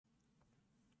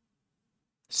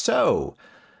So,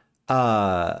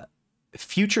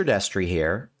 future Destry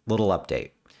here, little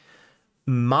update.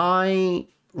 My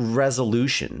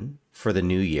resolution for the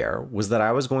new year was that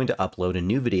I was going to upload a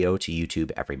new video to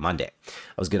YouTube every Monday.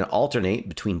 I was going to alternate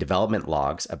between development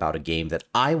logs about a game that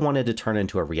I wanted to turn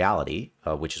into a reality,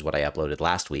 which is what I uploaded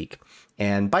last week,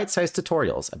 and bite-sized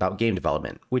tutorials about game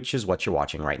development, which is what you're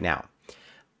watching right now.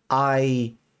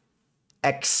 I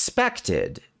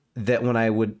expected that when I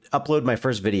would upload my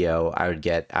first video, I would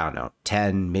get, I don't know,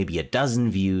 10, maybe a dozen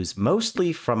views,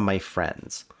 mostly from my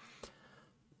friends.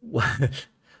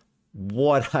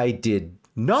 What I did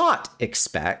not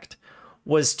expect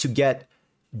was to get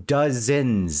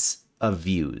dozens of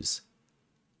views,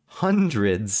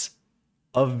 hundreds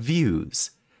of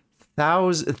views,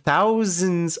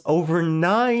 thousands, over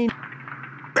 9.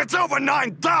 It's over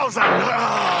 9,000!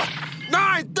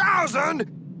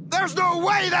 9,000?! There's no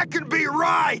way that can be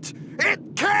right! It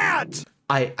can't!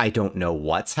 I don't know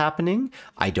what's happening.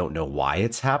 I don't know why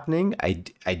it's happening. I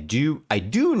do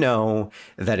know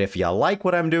that if you like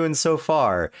what I'm doing so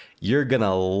far, you're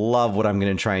gonna love what I'm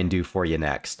gonna try and do for you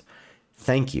next.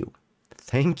 Thank you.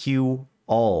 Thank you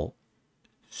all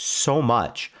so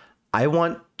much. I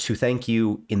want to thank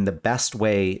you in the best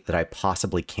way that I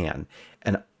possibly can.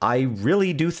 And I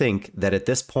really do think that at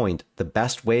this point, the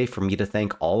best way for me to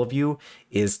thank all of you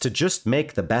is to just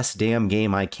make the best damn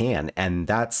game I can. And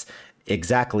that's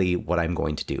exactly what I'm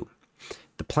going to do.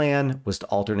 The plan was to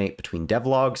alternate between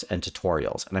devlogs and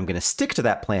tutorials, and I'm going to stick to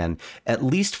that plan at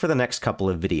least for the next couple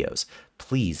of videos.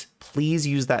 Please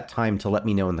use that time to let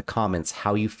me know in the comments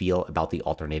how you feel about the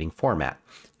alternating format.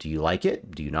 Do you like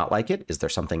it? Do you not like it? Is there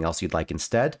something else you'd like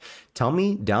instead? Tell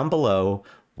me down below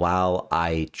while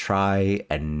I try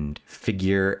and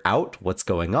figure out what's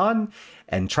going on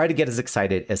and try to get as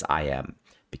excited as I am,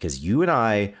 because you and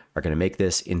I are going to make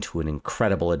this into an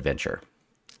incredible adventure.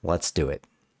 Let's do it.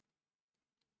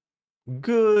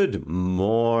 Good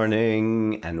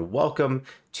morning and welcome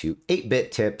to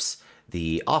 8-Bit Tips,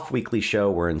 the off-weekly show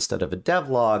where instead of a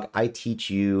devlog, I teach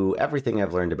you everything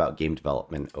I've learned about game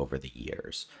development over the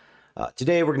years.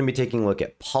 Today we're going to be taking a look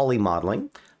at polymodeling,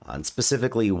 and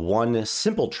specifically one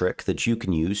simple trick that you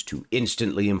can use to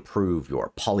instantly improve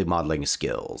your polymodeling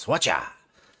skills. Watcha!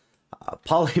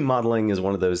 Polymodeling is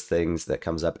one of those things that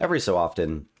comes up every so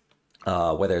often,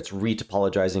 whether it's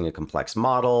retopologizing a complex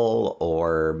model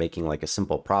or making like a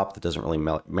simple prop that doesn't really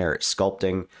merit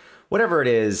sculpting. Whatever it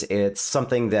is, it's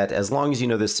something that as long as you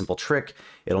know this simple trick,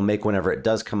 it'll make whenever it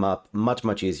does come up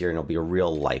much easier, and it'll be a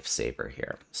real lifesaver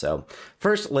here. So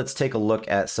first, let's take a look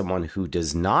at someone who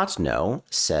does not know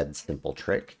said simple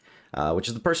trick, which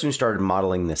is the person who started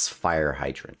modeling this fire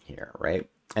hydrant here, right?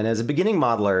 And as a beginning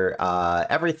modeler,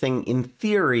 everything in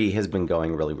theory has been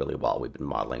going really well. We've been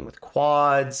modeling with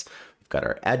quads. We've got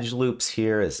our edge loops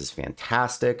here. This is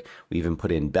fantastic. We even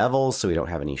put in bevels so we don't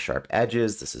have any sharp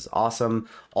edges. This is awesome.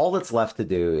 All that's left to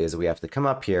do is we have to come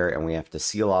up here and we have to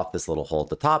seal off this little hole at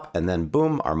the top, and then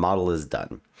boom, our model is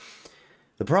done.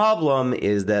 The problem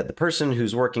is that the person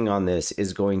who's working on this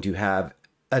is going to have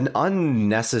an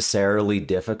unnecessarily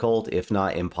difficult, if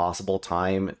not impossible,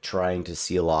 time trying to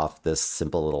seal off this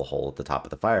simple little hole at the top of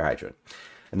the fire hydrant.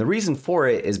 And the reason for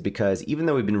it is because even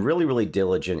though we've been really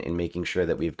diligent in making sure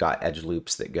that we've got edge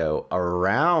loops that go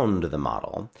around the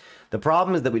model, the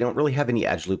problem is that we don't really have any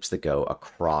edge loops that go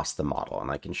across the model.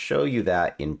 And I can show you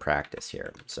that in practice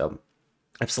here. So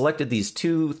I've selected these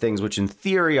two things, which in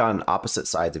theory are on opposite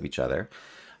sides of each other.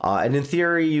 And in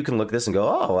theory, you can look at this and go,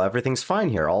 oh, everything's fine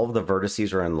here. All of the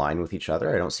vertices are in line with each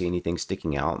other. I don't see anything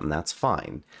sticking out, and that's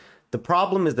fine. The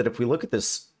problem is that if we look at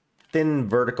this thin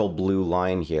vertical blue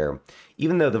line here,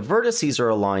 even though the vertices are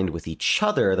aligned with each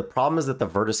other, the problem is that the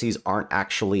vertices aren't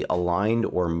actually aligned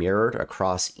or mirrored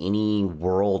across any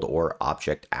world or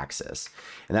object axis.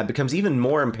 And that becomes even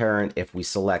more apparent if we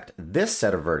select this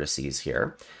set of vertices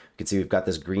here. You can see we've got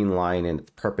this green line and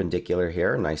it's perpendicular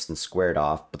here, nice and squared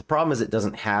off. But the problem is it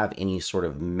doesn't have any sort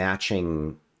of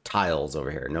matching tiles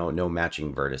over here, no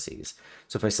matching vertices.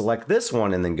 So if I select this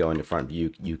one and then go into front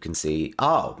view, you can see,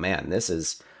 oh man, this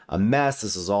is a mess.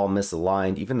 This is all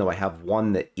misaligned. Even though I have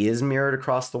one that is mirrored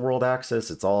across the world axis,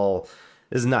 this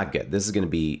is not good. This is going to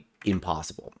be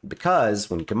impossible, because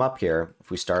when you come up here, if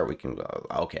we start, we can go,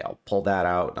 okay, I'll pull that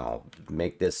out and I'll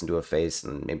make this into a face,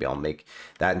 and maybe I'll make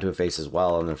that into a face as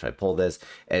well. And then if I pull this,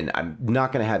 and I'm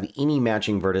not going to have any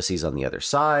matching vertices on the other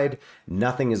side,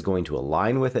 nothing is going to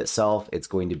align with itself. It's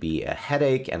going to be a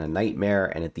headache and a nightmare.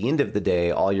 And at the end of the day,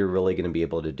 all you're really going to be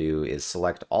able to do is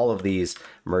select all of these,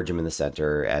 merge them in the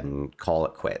center, and call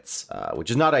it quits, which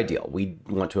is not ideal. We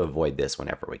want to avoid this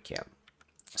whenever we can.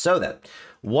 So then,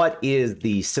 what is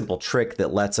the simple trick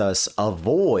that lets us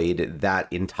avoid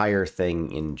that entire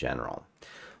thing in general?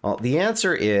 Well, the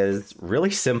answer is really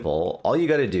simple. All you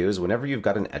got to do is whenever you've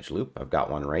got an edge loop, I've got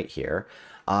one right here,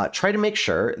 try to make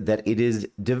sure that it is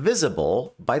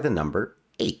divisible by the number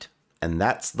 8. And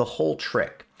that's the whole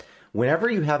trick. Whenever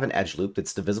you have an edge loop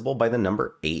that's divisible by the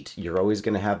number 8, you're always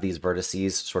going to have these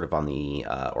vertices sort of on the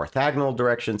orthogonal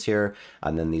directions here,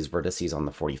 and then these vertices on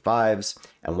the 45s.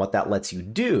 And what that lets you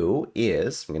do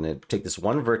is, I'm going to take this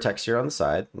one vertex here on the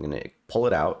side, I'm going to pull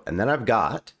it out, and then I've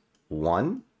got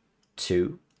 1,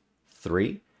 2,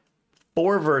 3,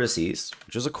 4 vertices,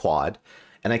 which is a quad,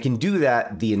 and I can do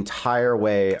that the entire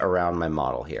way around my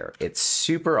model here. It's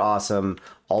super awesome.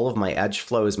 All of my edge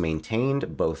flow is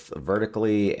maintained both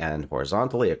vertically and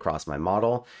horizontally across my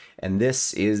model, and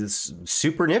this is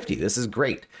super nifty. This is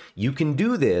great. You can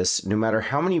do this no matter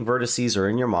how many vertices are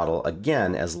in your model,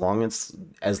 again, as long as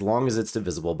it's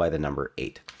divisible by the number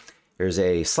 8. There's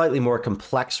a slightly more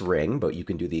complex ring, but you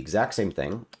can do the exact same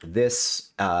thing.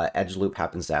 This edge loop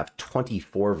happens to have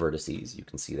 24 vertices. You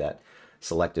can see that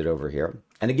selected over here.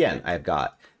 And again, I've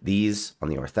got these on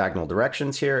the orthogonal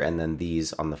directions here, and then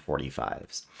these on the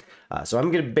 45s. So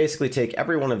I'm going to basically take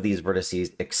every one of these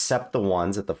vertices except the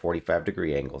ones at the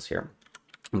 45-degree angles here.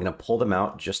 I'm going to pull them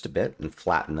out just a bit and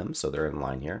flatten them so they're in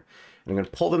line here. And I'm going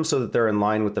to pull them so that they're in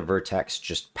line with the vertex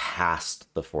just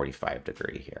past the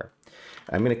 45-degree here.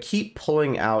 I'm going to keep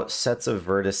pulling out sets of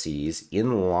vertices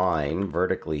in line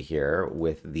vertically here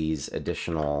with these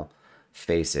additional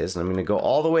faces. And I'm going to go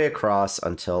all the way across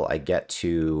until I get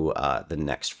to the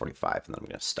next 45, and then I'm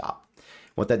going to stop.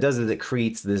 What that does is it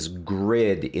creates this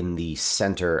grid in the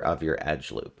center of your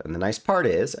edge loop. And the nice part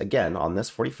is, again, on this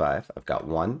 45, I've got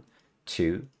 1,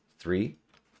 2, 3,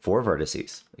 4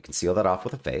 vertices. I can seal that off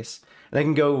with a face. And I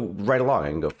can go right along. I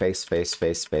can go face, face,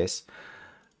 face, face,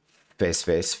 face,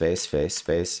 face, face, face,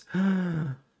 face,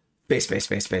 face, face,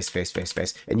 face, face, face, face,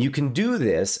 face. And you can do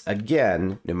this,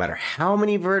 again, no matter how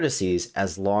many vertices,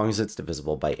 as long as it's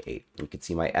divisible by 8. You can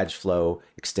see my edge flow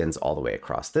extends all the way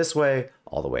across this way,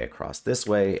 all the way across this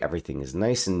way. Everything is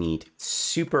nice and neat,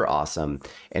 super awesome.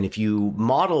 And if you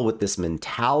model with this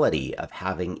mentality of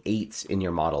having 8s in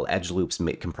your model, edge loops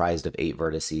comprised of 8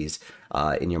 vertices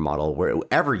in your model,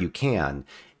 wherever you can,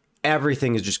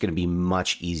 everything is just going to be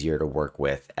much easier to work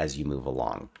with as you move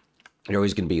along. You're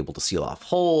always going to be able to seal off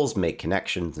holes, make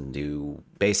connections, and do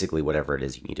basically whatever it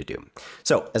is you need to do.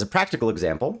 So as a practical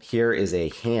example, here is a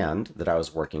hand that I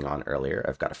was working on earlier.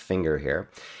 I've got a finger here.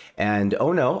 And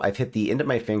oh no, I've hit the end of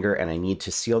my finger and I need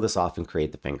to seal this off and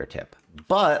create the fingertip.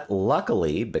 But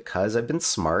luckily, because I've been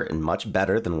smart and much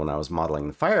better than when I was modeling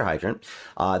the fire hydrant,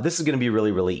 this is going to be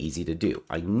really, really easy to do.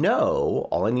 I know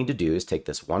all I need to do is take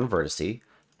this one vertice,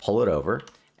 pull it over,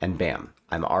 and bam,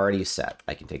 I'm already set.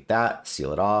 I can take that,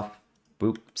 seal it off,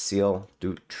 boop, seal,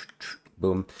 do,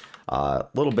 boom. A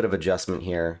little bit of adjustment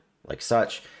here, like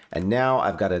such. And now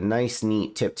I've got a nice,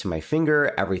 neat tip to my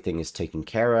finger. Everything is taken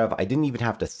care of. I didn't even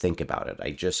have to think about it.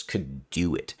 I just could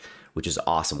do it, which is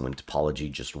awesome when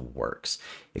topology just works.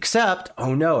 Except,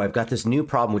 oh no, I've got this new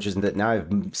problem, which is that now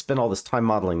I've spent all this time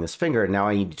modeling this finger, and now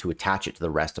I need to attach it to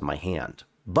the rest of my hand.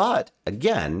 But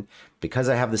again, because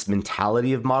I have this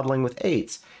mentality of modeling with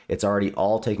 8s, it's already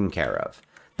all taken care of.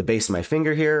 The base of my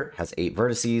finger here has 8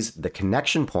 vertices. The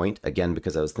connection point, again,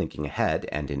 because I was thinking ahead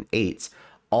and in 8s,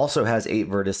 also has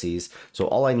 8 vertices. So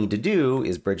all I need to do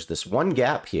is bridge this one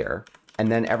gap here,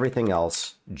 and then everything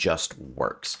else just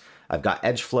works. I've got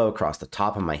edge flow across the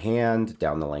top of my hand,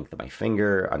 down the length of my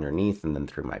finger, underneath, and then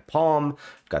through my palm.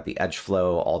 I've got the edge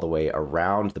flow all the way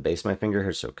around the base of my finger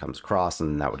here, so it comes across,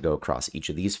 and that would go across each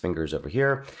of these fingers over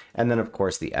here. And then, of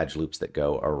course, the edge loops that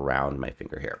go around my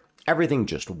finger here. Everything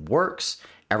just works.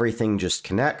 Everything just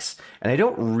connects, and I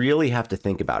don't really have to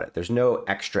think about it. There's no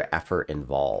extra effort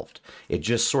involved. It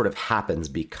just sort of happens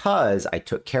because I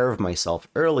took care of myself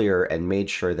earlier and made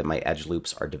sure that my edge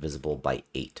loops are divisible by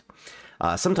 8.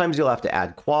 Sometimes you'll have to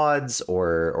add quads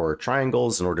or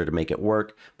triangles in order to make it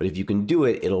work, but if you can do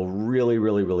it, it'll really,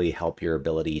 really, really help your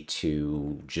ability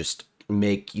to just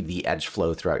make the edge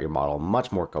flow throughout your model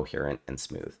much more coherent and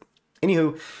smooth.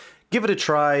 Anywho, give it a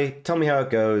try. Tell me how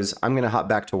it goes. I'm going to hop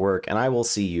back to work, and I will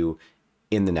see you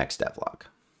in the next devlog.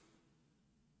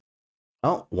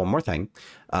 Oh, one more thing.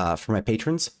 For my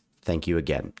patrons, thank you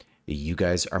again. You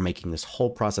guys are making this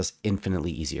whole process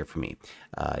infinitely easier for me.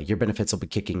 Your benefits will be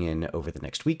kicking in over the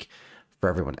next week. For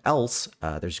everyone else,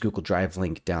 there's a Google Drive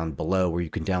link down below where you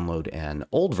can download an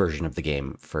old version of the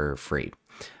game for free.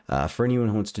 For anyone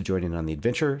who wants to join in on the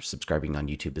adventure, subscribing on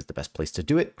YouTube is the best place to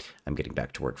do it. I'm getting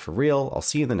back to work for real. I'll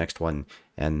see you in the next one,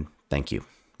 and thank you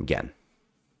again.